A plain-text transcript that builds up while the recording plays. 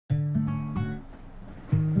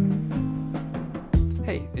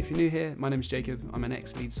Hey, if you're new here, my name's Jacob. I'm an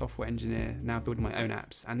ex-lead software engineer, now building my own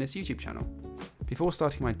apps and this YouTube channel. Before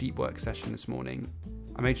starting my deep work session this morning,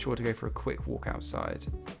 I made sure to go for a quick walk outside,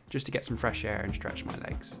 just to get some fresh air and stretch my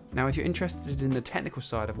legs. Now, if you're interested in the technical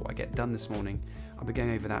side of what I get done this morning, I'll be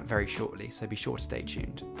going over that very shortly, so be sure to stay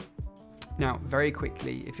tuned. Now, very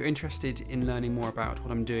quickly, if you're interested in learning more about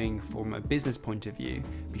what I'm doing from a business point of view,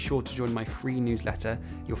 be sure to join my free newsletter.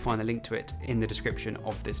 You'll find a link to it in the description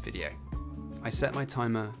of this video. I set my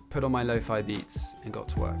timer, put on my lo-fi beats, and got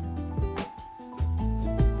to work.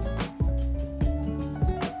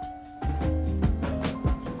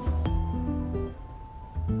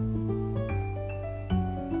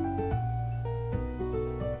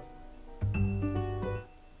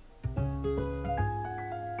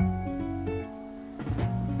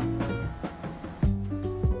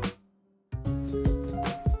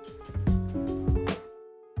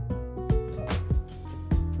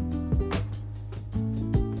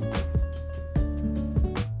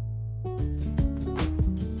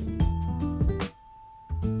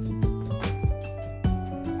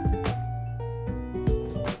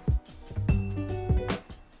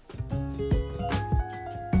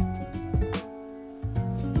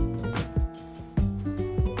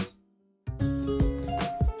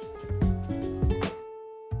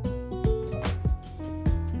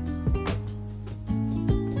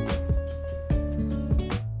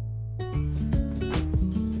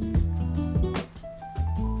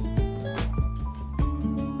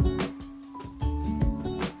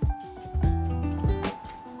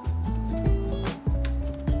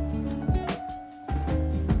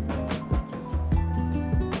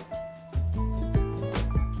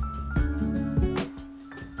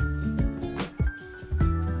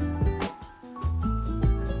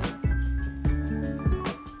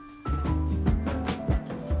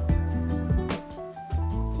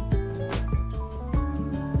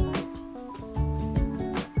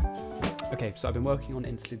 Okay, so I've been working on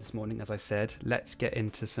Interlu this morning, as I said. Let's get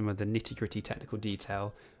into some of the nitty-gritty technical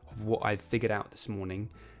detail of what I've figured out this morning,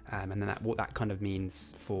 and then what that kind of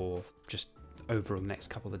means for just overall the next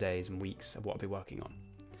couple of days and weeks of what I'll be working on.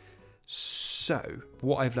 So,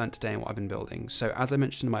 what I've learned today and what I've been building. So, as I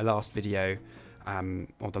mentioned in my last video,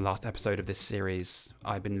 or the last episode of this series,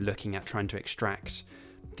 I've been looking at trying to extract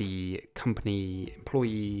the company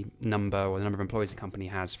employee number or the number of employees the company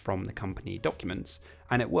has from the company documents,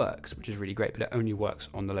 and it works, which is really great, but it only works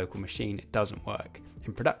on the local machine. It doesn't work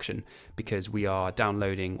in production because we are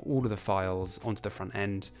downloading all of the files onto the front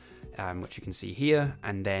end, which you can see here,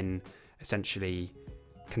 and then essentially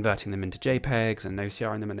converting them into JPEGs and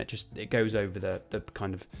OCRing them, and it goes over the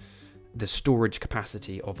kind of the storage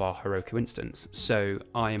capacity of our Heroku instance. So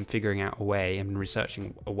I am figuring out a way, I'm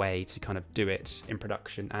researching a way to kind of do it in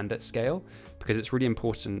production and at scale, because it's really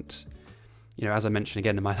important. You know, as I mentioned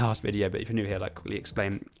again in my last video, but if you're new here, like quickly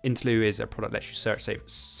explain, Interlu is a product that lets you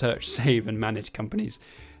search, save, and manage companies,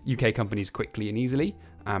 UK companies quickly and easily.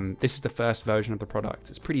 This is the first version of the product.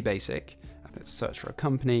 It's pretty basic. Let's search for a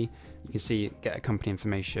company. You can see, get a company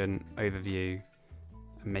information, overview,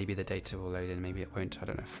 and maybe the data will load in, maybe it won't. I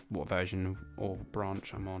don't know what version or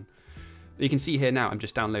branch I'm on. But you can see here now I'm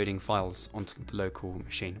just downloading files onto the local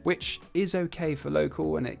machine, which is okay for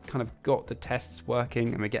local, and it kind of got the tests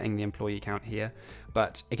working and we're getting the employee count here.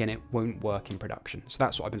 But again, it won't work in production. So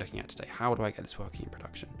that's what I've been looking at today. How do I get this working in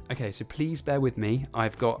production? Okay, so please bear with me.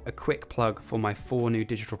 I've got a quick plug for my 4 new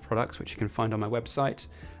digital products, which you can find on my website.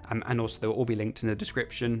 And also they'll all be linked in the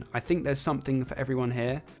description. I think there's something for everyone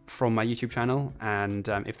here from my YouTube channel. And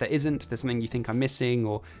if there isn't, if there's something you think I'm missing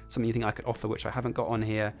or something you think I could offer which I haven't got on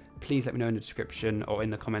here, please let me know in the description or in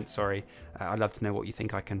the comments, sorry. I'd love to know what you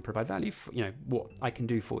think I can provide value for, you know, what I can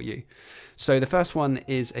do for you. So the first one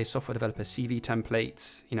is a software developer CV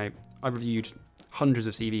template. You know, I reviewed hundreds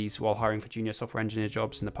of CVs while hiring for junior software engineer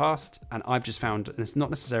jobs in the past, and I've just found, and it's not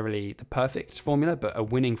necessarily the perfect formula, but a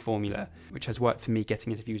winning formula, which has worked for me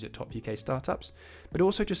getting interviews at top UK startups, but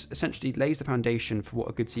also just essentially lays the foundation for what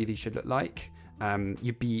a good CV should look like.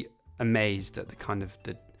 You'd be amazed at the kind of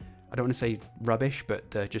I don't want to say rubbish,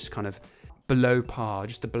 but the just kind of below par,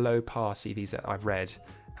 just the below par CVs that I've read,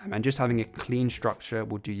 and just having a clean structure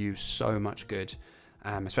will do you so much good,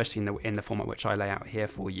 especially in the format which I lay out here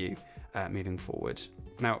for you. Moving forward.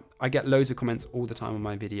 Now, I get loads of comments all the time on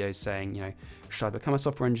my videos saying, you know, should I become a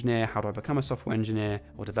software engineer? How do I become a software engineer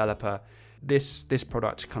or developer? This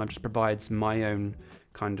product kind of just provides my own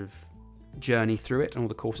kind of journey through it and all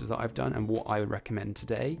the courses that I've done and what I would recommend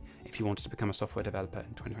today if you wanted to become a software developer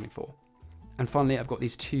in 2024. And finally, I've got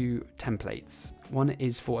these 2 templates. One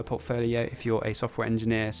is for a portfolio if you're a software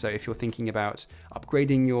engineer. So if you're thinking about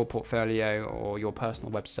upgrading your portfolio or your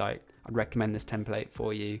personal website, I'd recommend this template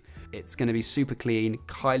for you. It's going to be super clean,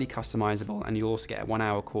 highly customizable, and you'll also get a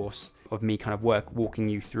 1-hour course of me kind of walking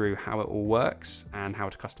you through how it all works and how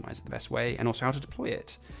to customize it the best way, and also how to deploy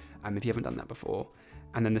it if you haven't done that before.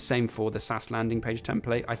 And then the same for the SaaS landing page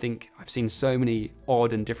template. I think I've seen so many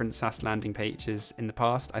odd and different SaaS landing pages in the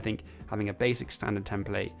past. I think having a basic standard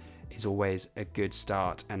template is always a good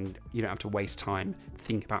start, and you don't have to waste time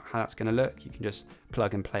thinking about how that's going to look. You can just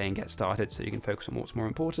plug and play and get started, so you can focus on what's more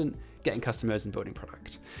important, getting customers and building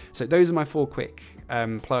product. So those are my 4 quick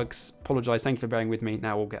plugs. Apologize, thank you for bearing with me.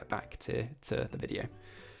 Now we'll get back to the video.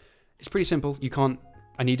 It's pretty simple.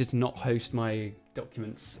 I needed to not host my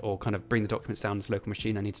documents or kind of bring the documents down to the local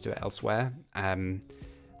machine. I need to do it elsewhere.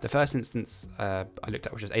 The first instance I looked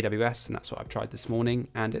at was just AWS, and that's what I've tried this morning,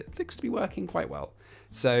 and it looks to be working quite well.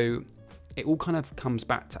 So it all kind of comes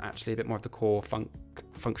back to actually a bit more of the core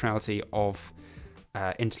functionality of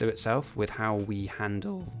Interlu itself, with how we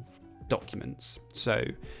handle documents. So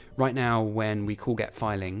right now, when we call get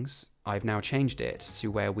filings, I've now changed it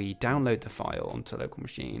to where we download the file onto a local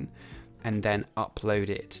machine and then upload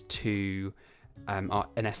it to an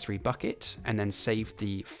S3 bucket, and then save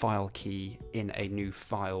the file key in a new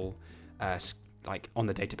file, like on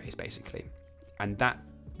the database basically. And that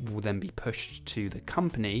will then be pushed to the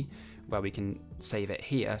company where we can save it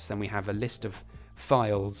here. So then we have a list of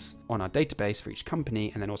files on our database for each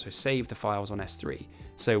company, and then also save the files on S3.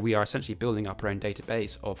 So we are essentially building up our own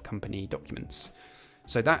database of company documents.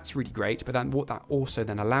 So that's really great, but then what that also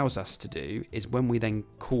then allows us to do is when we then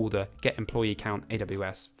call the get employee count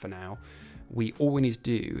AWS for now, all we need to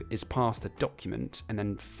do is pass the document, and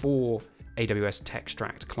then for AWS to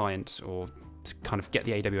extract clients or to kind of get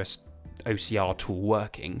the AWS OCR tool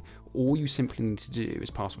working, all you simply need to do is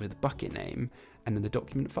pass with the bucket name and then the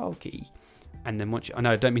document file key. And then I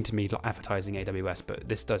know I don't mean to be like advertising AWS, but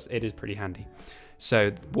it is pretty handy.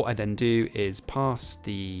 So what I then do is pass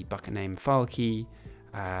the bucket name file key,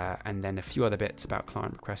 and then a few other bits about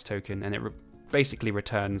client request token, and it basically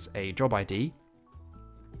returns a job ID,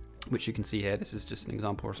 which you can see here. This is just an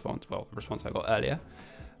example response, well, the response I got earlier.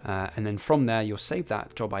 And then from there, you'll save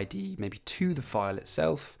that job ID maybe to the file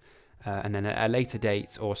itself, and then at a later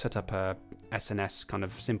date, or set up a SNS kind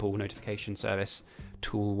of simple notification service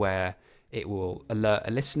tool where it will alert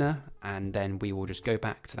a listener, and then we will just go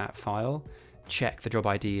back to that file, check the job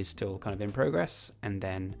ID is still kind of in progress, and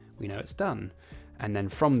then we know it's done. And then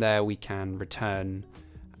from there we can return,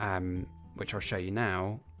 which I'll show you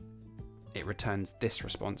now. It returns this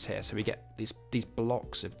response here. So we get these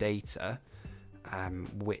blocks of data,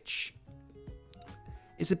 which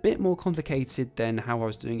is a bit more complicated than how I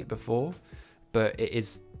was doing it before, but it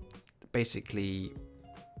is basically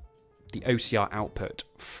the OCR output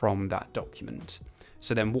from that document.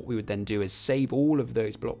 So then what we would then do is save all of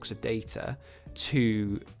those blocks of data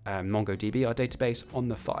to MongoDB, our database, on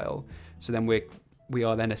the file. So then we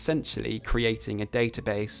are then essentially creating a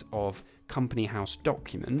database of company house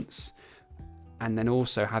documents, and then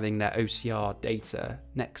also having their OCR data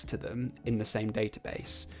next to them in the same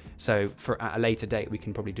database. So at a later date, we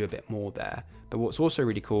can probably do a bit more there. But what's also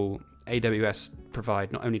really cool, AWS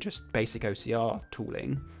provide not only just basic OCR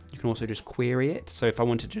tooling, you can also just query it. So if I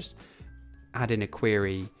want to just add in a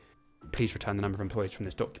query, please return the number of employees from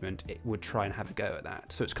this document, it would try and have a go at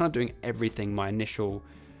that. So it's kind of doing everything my initial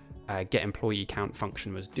get employee count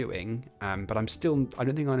function was doing, but I don't think I'm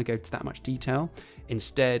going to go to that much detail.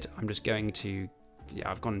 Instead, I'm just going to,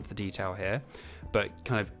 I've gone into the detail here, but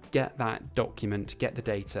kind of get that document, get the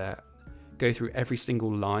data, go through every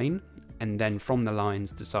single line, and then from the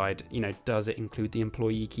lines decide, does it include the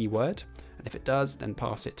employee keyword? And if it does, then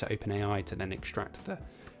pass it to OpenAI to then extract the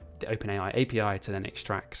OpenAI API to then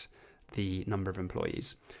extract the number of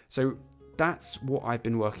employees. So that's what I've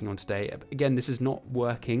been working on today. Again, this is not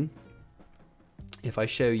working. If I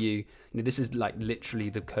show you, this is like literally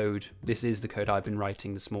the code. This is the code I've been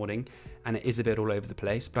writing this morning, and it is a bit all over the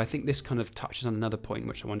place. But I think this kind of touches on another point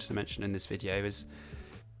which I wanted to mention in this video, is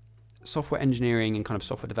software engineering and kind of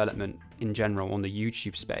software development in general on the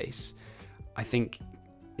YouTube space, I think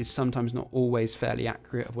is sometimes not always fairly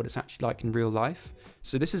accurate of what it's actually like in real life.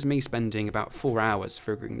 So this is me spending about 4 hours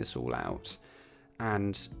figuring this all out.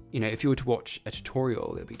 And, if you were to watch a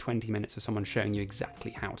tutorial, it'll be 20 minutes of someone showing you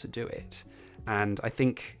exactly how to do it. And I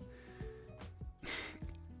think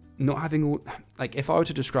not having all, like, if I were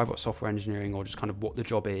to describe what software engineering or just kind of what the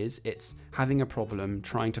job is, it's having a problem,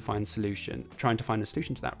 trying to find a solution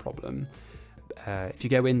to that problem. If you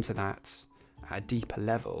go into that at a deeper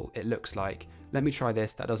level, it looks like, let me try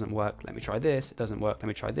this, that doesn't work, let me try this, it doesn't work, let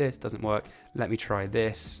me try this, doesn't work, let me try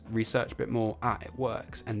this, research a bit more, it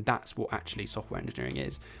works. And that's what actually software engineering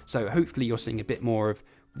is. So hopefully you're seeing a bit more of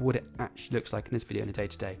what it actually looks like in this video in a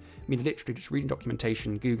day-to-day. I mean, literally just reading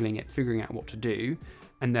documentation, Googling it, figuring out what to do.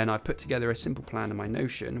 And then I've put together a simple plan in my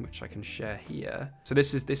Notion, which I can share here. So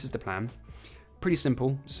this is the plan. Pretty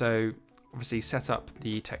simple. So obviously set up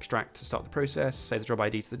the tech extract to start the process, save the job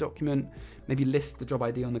ID to the document, maybe list the job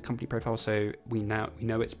ID on the company profile so we know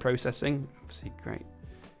it's processing. Obviously, great.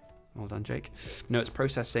 Well done, Jake. No, it's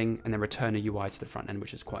processing, and then return a UI to the front end,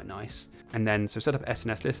 which is quite nice. And then, so set up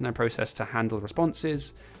SNS listener process to handle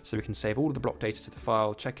responses, so we can save all of the block data to the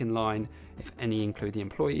file, check in line, if any include the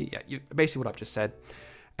employee. Yeah, basically what I've just said.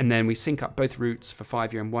 And then we sync up both routes for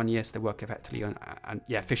 5-year and 1 year, so they work effectively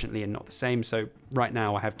efficiently and not the same. So right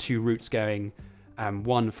now I have 2 routes going,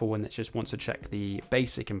 one for one that just wants to check the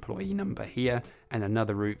basic employee number here, and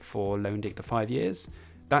another route for loan dig the 5 years.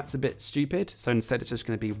 That's a bit stupid. So instead it's just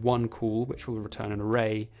going to be one call, which will return an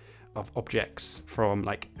array of objects from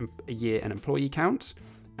like a year and employee count.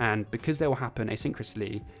 And because they will happen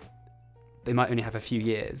asynchronously, they might only have a few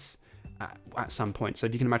years at some point. So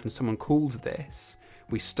if you can imagine someone calls this,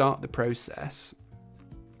 we start the process.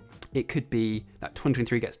 It could be that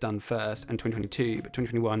 2023 gets done first and 2022, but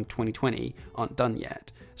 2021, 2020 aren't done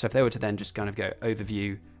yet. So if they were to then just kind of go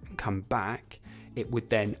overview and come back, it would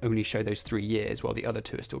then only show those 3 years while the other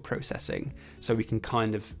 2 are still processing. So we can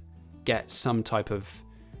kind of get some type of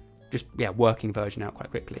working version out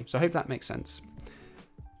quite quickly. So I hope that makes sense.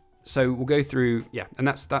 So we'll go through, and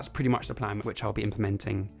that's pretty much the plan, which I'll be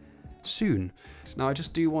implementing soon. Now I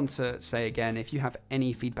just do want to say again, if you have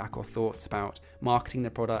any feedback or thoughts about marketing the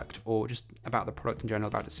product or just about the product in general,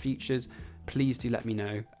 about its features, please do let me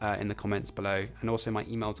know in the comments below. And also my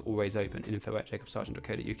email's always open,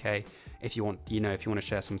 info@jacobsargent.co.uk, if you want to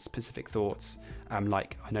share some specific thoughts,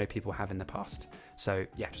 like I know people have in the past. So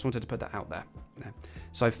yeah, just wanted to put that out there.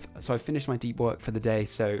 So I've finished my deep work for the day.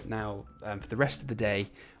 So now for the rest of the day,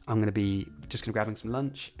 I'm going to be grabbing some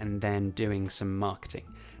lunch and then doing some marketing.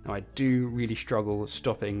 Now I do really struggle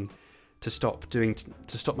to stop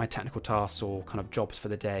my technical tasks or kind of jobs for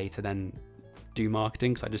the day to then do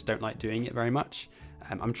marketing, because I just don't like doing it very much.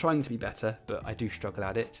 I'm trying to be better, but I do struggle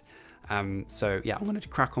at it. So yeah, I'm going to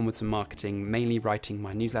crack on with some marketing, mainly writing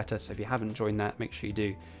my newsletter. So if you haven't joined that, make sure you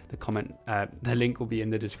do. The link will be in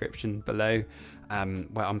the description below,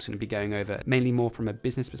 where I'm just going to be going over mainly more from a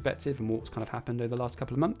business perspective and what's kind of happened over the last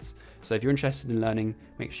couple of months. So if you're interested in learning,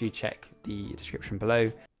 make sure you check the description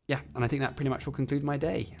below. Yeah, and I think that pretty much will conclude my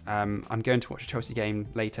day. I'm going to watch a Chelsea game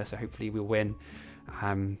later, so hopefully we'll win.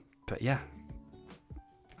 But yeah,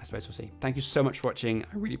 I suppose we'll see. Thank you so much for watching.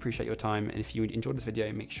 I really appreciate your time. And if you enjoyed this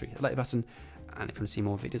video, make sure you hit the like button. And if you want to see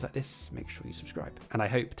more videos like this, make sure you subscribe. And I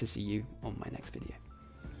hope to see you on my next video.